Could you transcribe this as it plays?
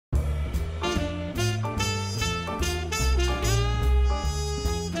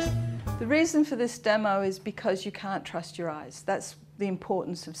reason for this demo is because you can't trust your eyes. That's the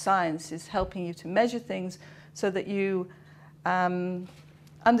importance of science, is helping you to measure things so that you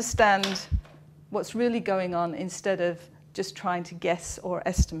understand what's really going on instead of just trying to guess or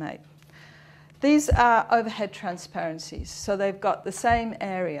estimate. These are overhead transparencies, so they've got the same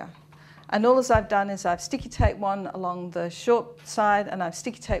area. And all I've done is I've sticky taped one along the short side and I've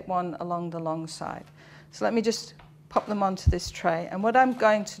sticky taped one along the long side. So let me just pop them onto this tray. And what I'm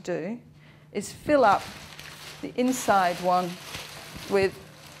going to do is fill up the inside one with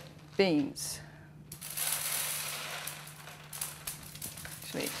beans.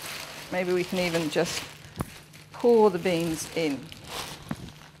 Actually, maybe we can even just pour the beans in.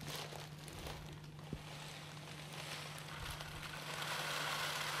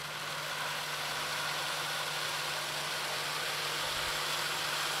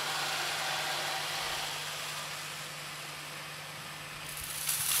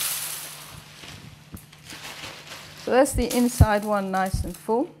 So that's the inside one, nice and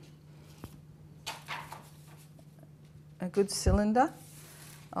full. A good cylinder.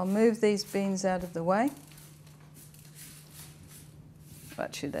 I'll move these beans out of the way.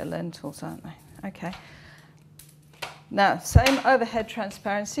 Actually, they're lentils, aren't they? Okay. Now, same overhead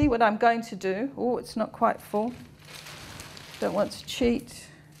transparency. What I'm going to do, oh, it's not quite full. Don't want to cheat.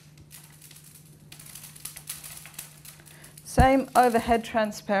 Same overhead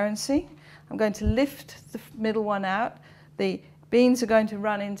transparency. I'm going to lift the middle one out. The beans are going to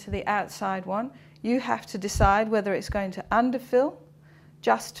run into the outside one. You have to decide whether it's going to underfill,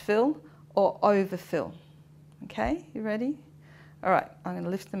 just fill, or overfill. Okay, you ready? All right, I'm going to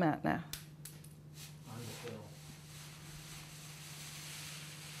lift them out now. Underfill.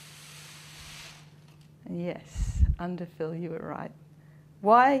 Yes, underfill, you were right.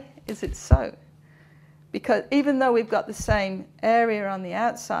 Why is it so? Because even though we've got the same area on the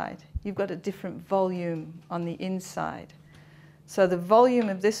outside, you've got a different volume on the inside. So the volume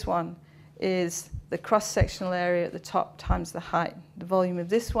of this one is the cross-sectional area at the top times the height. The volume of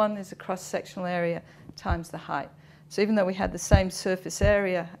this one is the cross-sectional area times the height. So even though we had the same surface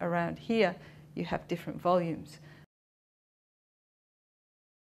area around here, you have different volumes.